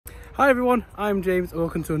Hi everyone, I'm James and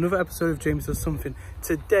welcome to another episode of James Does Something.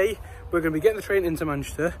 Today we're going to be getting the train into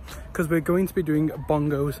Manchester because we're going to be doing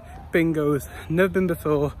bongos, bingos. Never been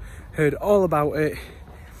before, heard all about it.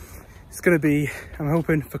 It's going to be, I'm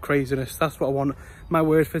hoping for craziness. That's what I want. My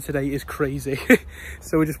word for today is crazy.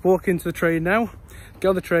 So we just walk into the train now, get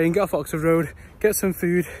on the train, get off Oxford Road, get some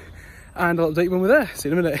food, and I'll update you when we're there. See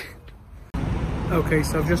you in a minute. Okay,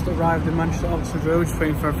 so I've just arrived in Manchester Oxford Road, just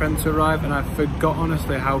waiting for a friend to arrive, and I forgot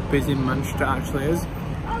honestly how busy Manchester actually is.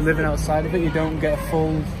 Living outside of it, you don't get a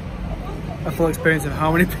full experience of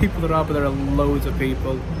how many people there are, but there are loads of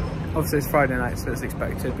people. Obviously it's Friday night, so it's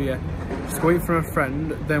expected, but yeah, just waiting for a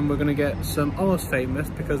friend. Then we're gonna get some Almost Famous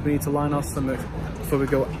because we need to line our stomach before we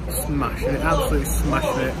go smashing it, absolutely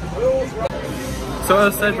smashing it. So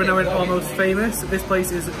as I said, we're now in Almost Famous. This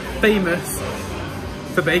place is famous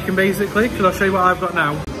for bacon basically, because I'll show you what I've got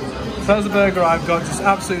now. So that's the burger I've got, just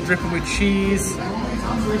absolutely dripping with cheese.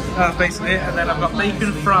 That's basically it. And then I've got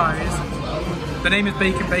bacon fries. The name is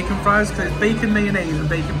bacon fries because it's bacon mayonnaise and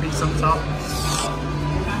bacon piece on top.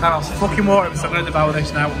 And I'll fucking water them, so I'm going to devour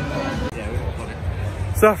this now.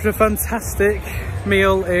 So after a fantastic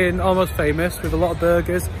meal in Almost Famous with a lot of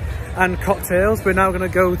burgers and cocktails, we're now going to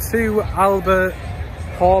go to Albert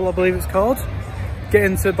Hall, I believe it's called. Get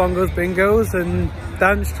into bongos, bingos, and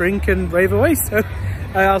dance, drink, and rave away. So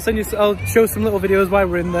I'll show some little videos while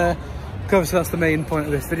we're in there. Obviously, that's the main point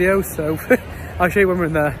of this video. So I'll show you when we're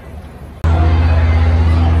in there.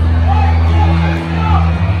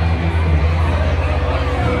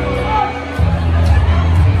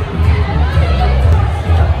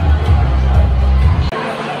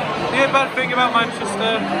 The bad thing about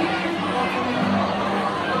Manchester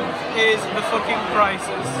is the fucking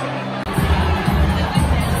prices.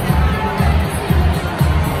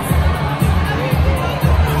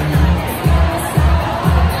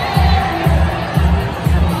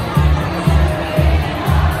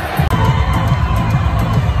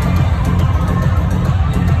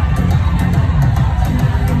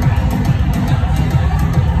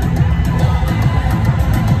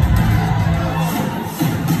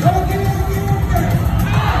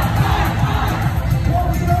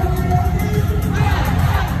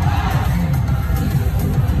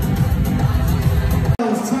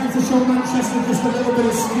 Manchester, just a little bit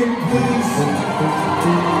of skin, please.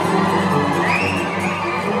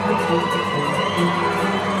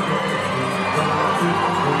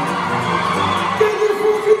 Get the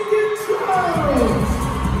fucking intros!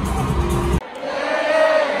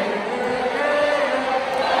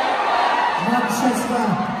 Manchester,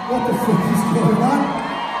 what the fuck is going on?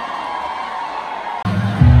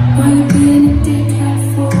 Why you being a dickhead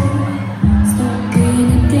for? Stop being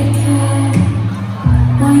a dickhead.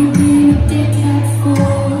 Why you being a dickhead for?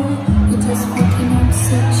 You're just fucking up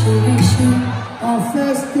situation. Our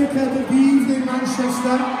first dickhead of the evening,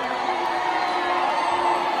 Manchester.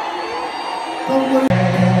 Don't worry.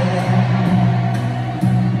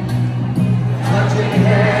 Touching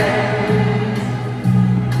hands,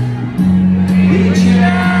 reaching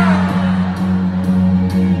out,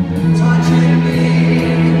 touching me,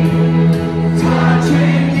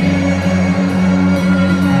 touching you.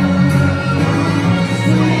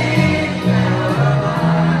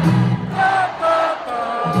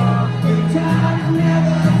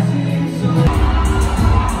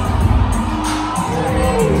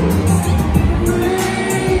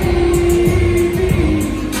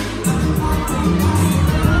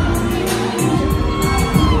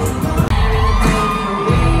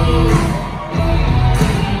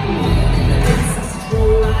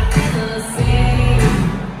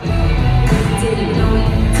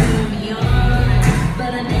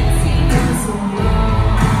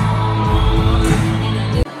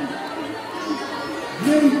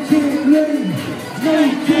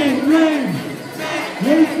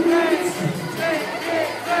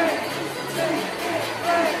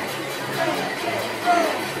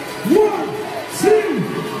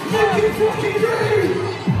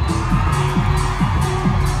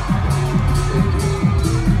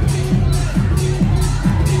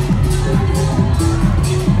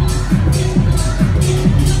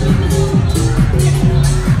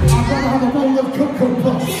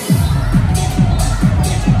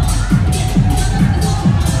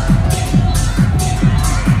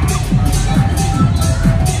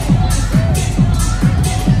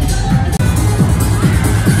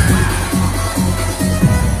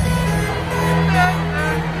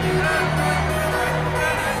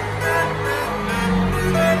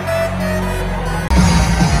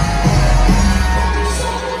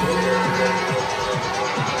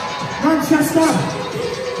 Manchester,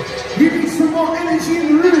 you need some more energy in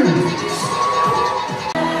the room.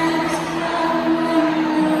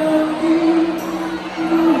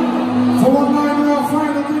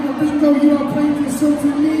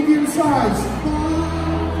 something medium size.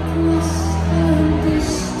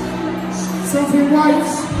 Something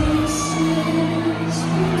white.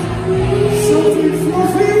 Something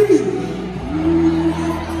fluffy.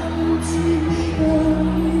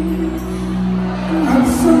 And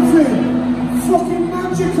something fucking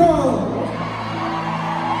magical.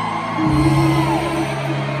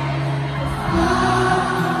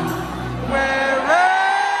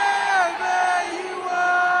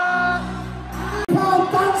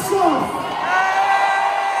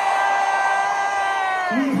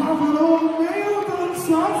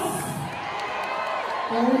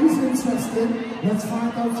 Always interesting. Let's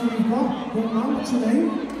find out who we've got. Young man, what's your name?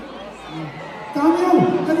 Daniel!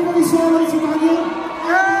 Anybody say hello to Daniel?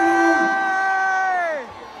 Hey!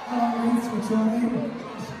 Hello mate, what's your name?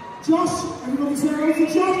 Josh! Anybody say hello to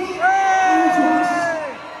Josh? Hey! Josh!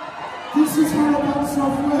 This is how dance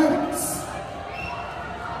off works.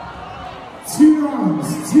 2 rounds,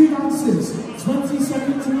 2 dances, 20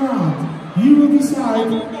 seconds a round. You will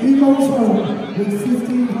decide who goes home with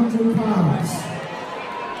 £1,500.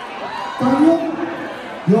 Daniel,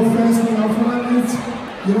 you're first now for that mate.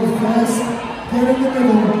 You're first. Get in the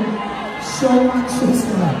middle. Show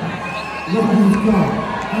Manchester what you've got.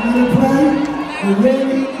 I'm going to play a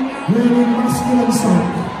really, really masculine song.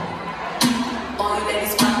 All you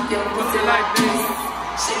ladies pop your pussy like this.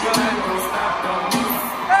 Shake your body, don't stop, don't miss.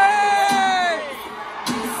 Hey!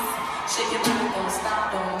 Shake your body, don't stop,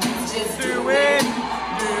 don't miss. Just do it,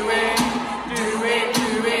 do it, do it, do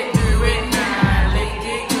it, do it now.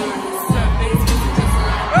 Lady, good. Something's just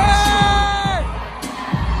like hey!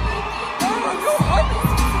 Oh my God!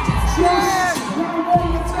 Just round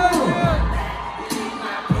 1 to 2.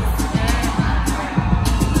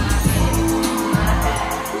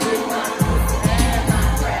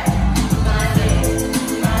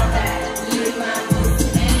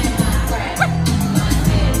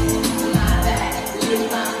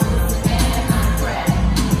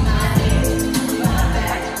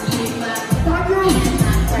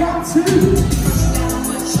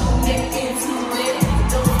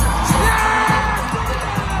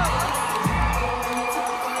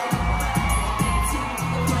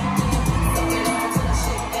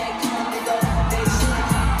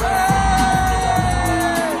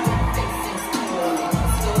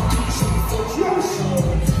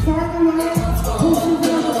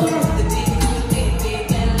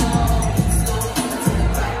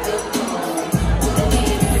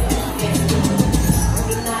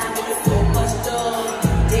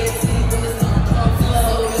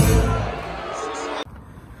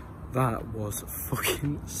 That was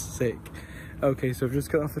fucking sick. Okay, so I've just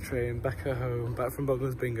got off the train, back at home, back from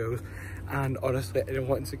Bongo's Bingos, and honestly, I didn't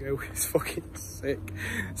want to go. It's fucking sick.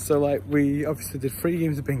 So like, we obviously did 3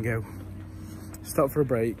 games of bingo, stopped for a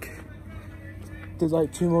break, did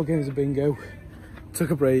like 2 more games of bingo, took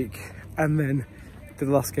a break, and then did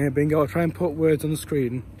the last game of bingo. I'll try and put words on the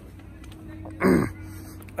screen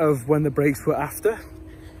of when the breaks were after,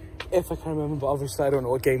 if I can remember, but obviously I don't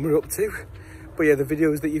know what game we're up to. But yeah, the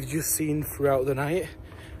videos that you've just seen throughout the night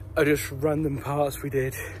are just random parts we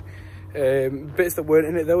did. Bits that weren't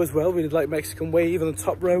in it though as well. We did like Mexican Wave on the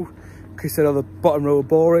top row, because he said on the bottom row were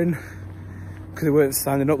boring, because they weren't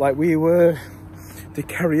standing up like we were. The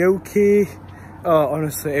karaoke. Oh,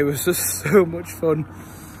 honestly, it was just so much fun.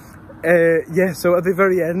 Yeah, so at the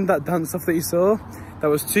very end, that dance off that you saw, that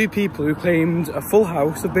was 2 people who claimed a full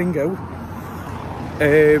house of bingo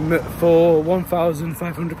for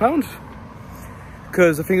 £1,500.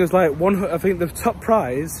 Because I think it was like I think the top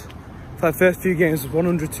prize for the first few games was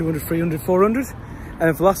 100, 200, 300, 400.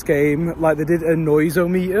 And for the last game, like they did a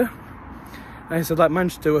noise-o-meter. And I said like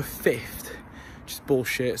Manchester were 5th, which is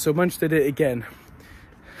bullshit. So Manchester did it again.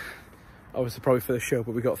 Obviously probably for the show,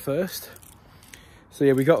 but we got 1st. So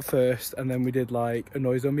yeah, we got 1st, and then we did like a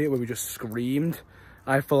noise-o-meter where we just screamed.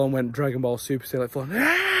 I full on went Dragon Ball Super Saiyan, like full on,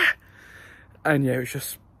 ah! And yeah, it was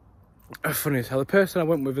just funny as hell. The person I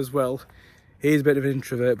went with as well, he's a bit of an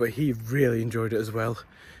introvert, but he really enjoyed it as well.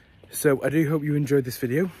 So I do hope you enjoyed this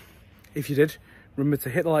video. If you did, remember to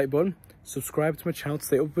hit the like button, subscribe to my channel to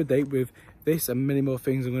stay up to date with this and many more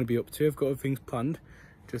things I'm going to be up to. I've got other things planned,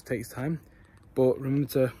 just takes time. But remember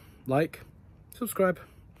to like, subscribe.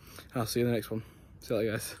 I'll see you in the next one. See you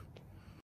later, guys.